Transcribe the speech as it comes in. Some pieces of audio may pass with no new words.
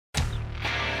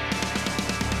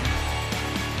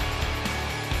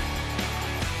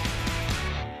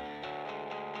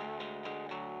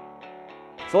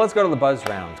So let's go to the buzz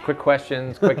rounds. Quick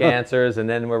questions, quick answers, and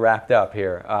then we're wrapped up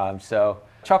here. So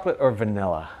chocolate or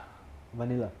vanilla?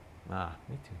 Vanilla. Ah,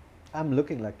 me too. I'm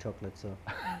looking like chocolate, so.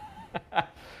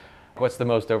 What's the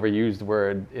most overused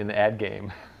word in the ad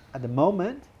game? At the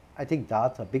moment, I think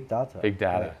data, big data. Big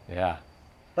data, right? yeah.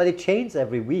 But it changes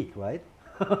every week, right?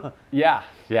 Yeah,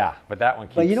 but that one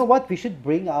keeps... But you know what? We should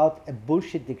bring out a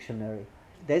bullshit dictionary.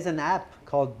 There's an app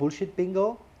called Bullshit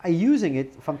Bingo. I'm using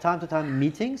it from time to time in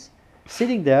meetings,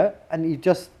 sitting there, and you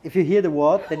just, if you hear the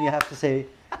word, then you have to say,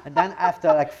 and then after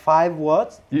like 5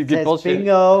 words, you it get says bullshit.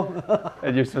 Bingo.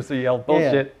 And you're supposed to yell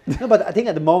bullshit. Yeah. No, but I think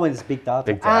at the moment it's big data,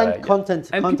 Big data, and content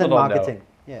and content people don't know. marketing.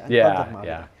 Yeah, and content marketing.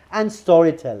 Yeah. And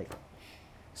storytelling.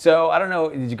 So I don't know,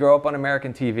 did you grow up on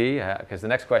American TV? Because the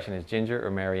next question is Ginger or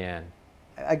Marianne?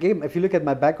 Again, if you look at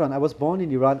my background, I was born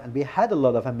in Iran and we had a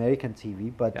lot of American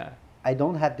TV, but Yeah. I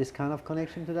don't have this kind of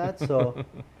connection to that, so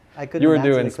I couldn't You were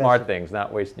answer doing the smart question. things,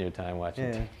 not wasting your time watching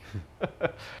Yeah.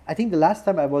 TV. I think the last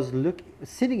time I was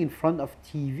sitting in front of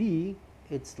TV,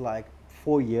 it's like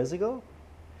 4 years ago.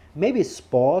 Maybe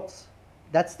sports,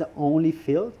 that's the only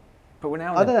field. But we're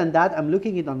now Other than that, I'm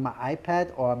looking it on my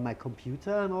iPad or on my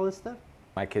computer and all this stuff.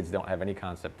 my kids don't have any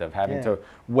concept of having Yeah. to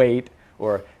wait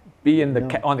or be in the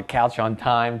No. on the couch on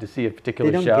time to see a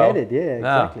particular They don't show. get it, yeah,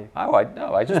 No. exactly.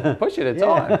 Oh, I just push it, it's Yeah.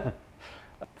 on.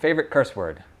 Favorite curse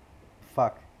word?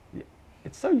 Fuck.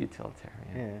 It's so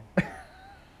utilitarian. Yeah.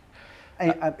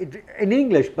 In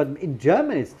English, but in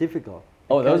German it's difficult.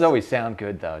 Oh, those because- always sound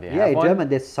good though. Do you Yeah, have in one? German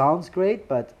this sounds great,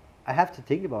 but I have to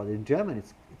think about it. In German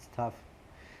it's tough.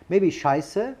 Maybe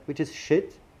Scheiße, which is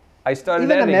shit. I started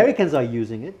Even editing. Americans are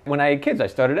using it. When I had kids, I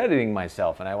started editing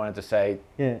myself, and I wanted to say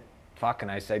Yeah. fuck,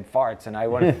 and I said farts, and I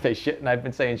wanted to say shit, and I've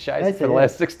been saying shite That's for it, the yeah.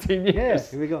 last 16 years.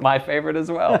 Yeah, here we go. My favorite as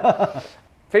well.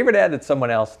 Favorite ad that someone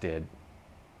else did?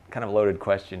 Kind of loaded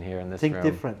question here in this Think room.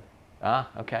 different. Ah,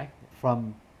 okay.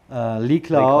 From Lee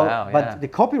Clow, Clow, but yeah. the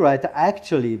copywriter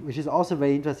actually, which is also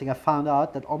very interesting, I found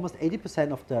out that almost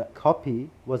 80% of the copy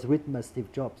was written by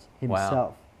Steve Jobs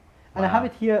himself. And I Wow. have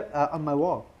it here on my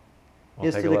wall. We'll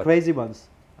Here's take to a the look. crazy ones.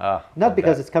 Ah, Not I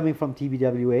because bet. it's coming from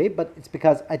TBWA, but it's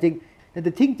because I think that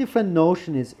the think different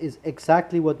notion is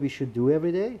exactly what we should do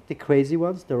every day. The crazy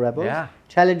ones, the rebels, Yeah.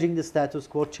 challenging the status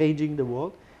quo, changing the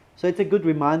world. So it's a good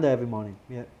reminder every morning.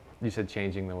 Yeah. You said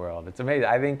changing the world. It's amazing.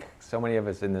 I think so many of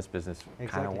us in this business kind of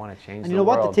Exactly. want to change And the you know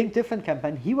world. what? The Think Different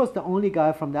campaign, he was the only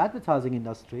guy from the advertising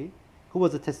industry who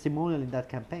was a testimonial in that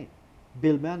campaign.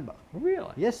 Bill Bernbach.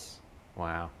 Really? Yes.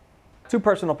 Wow. 2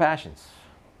 personal passions.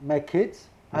 My kids,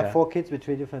 I Yeah. have 4 kids with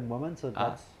 3 different women, so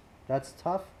that's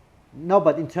tough. No,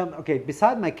 but in terms, okay,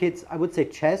 beside my kids, I would say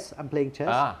chess. I'm playing chess.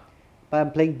 But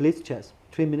I'm playing blitz chess,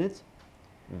 3 minutes.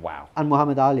 Wow. And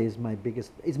Muhammad Ali is my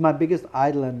biggest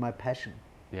idol and my passion.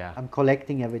 Yeah. I'm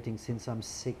collecting everything since I'm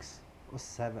 6 or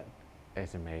 7.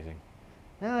 It's amazing.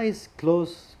 Yeah, he's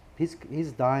close.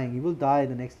 He's dying. He will die in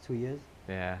the next 2 years.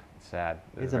 Yeah, it's sad.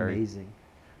 It's amazing.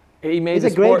 He made He's the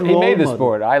a great sport. He made the role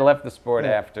sport. I left the sport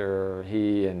Yeah. after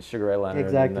he and Sugar Ray Leonard.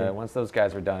 Exactly. And, once those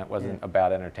guys were done, it wasn't Yeah.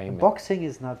 about entertainment. Boxing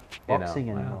is not you know. boxing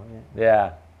Wow. anymore. Yeah.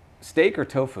 Yeah. Steak or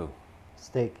tofu?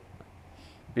 Steak.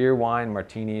 Beer, wine,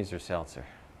 martinis, or seltzer?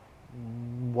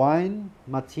 Wine,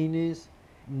 martinis,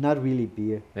 not really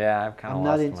beer. Yeah, I've kind of I'm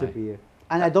lost not into my... beer.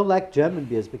 And I don't like German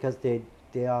beers because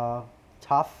they are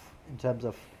tough in terms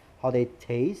of how they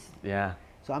taste. Yeah,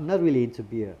 So I'm not really into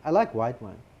beer. I like white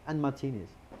wine and martinis.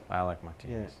 I like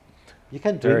martinis. You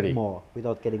can Dirty. drink more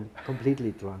without getting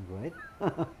completely drunk, right?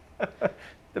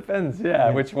 Depends, yeah,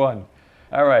 Yeah. which one?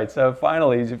 All right, so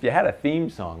finally, if you had a theme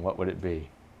song, what would it be?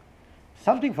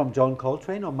 Something from John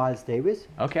Coltrane or Miles Davis.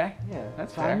 Okay, Yeah,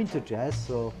 that's so fair. I'm into jazz,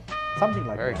 so something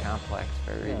like Very that. complex,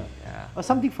 very, Yeah. yeah. Or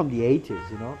something from the 80s,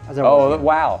 you know? As I Oh, was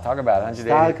wow, talk about 180.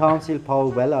 Style Council,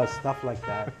 Paul Weller, stuff like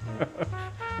that. Yeah.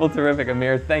 Well, terrific,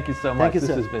 Amir. Thank you so much. Thank you, This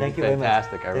sir. has been Thank you very much.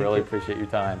 fantastic. I Thank really you. appreciate your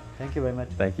time. Thank you very much.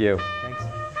 Thank you. Thanks.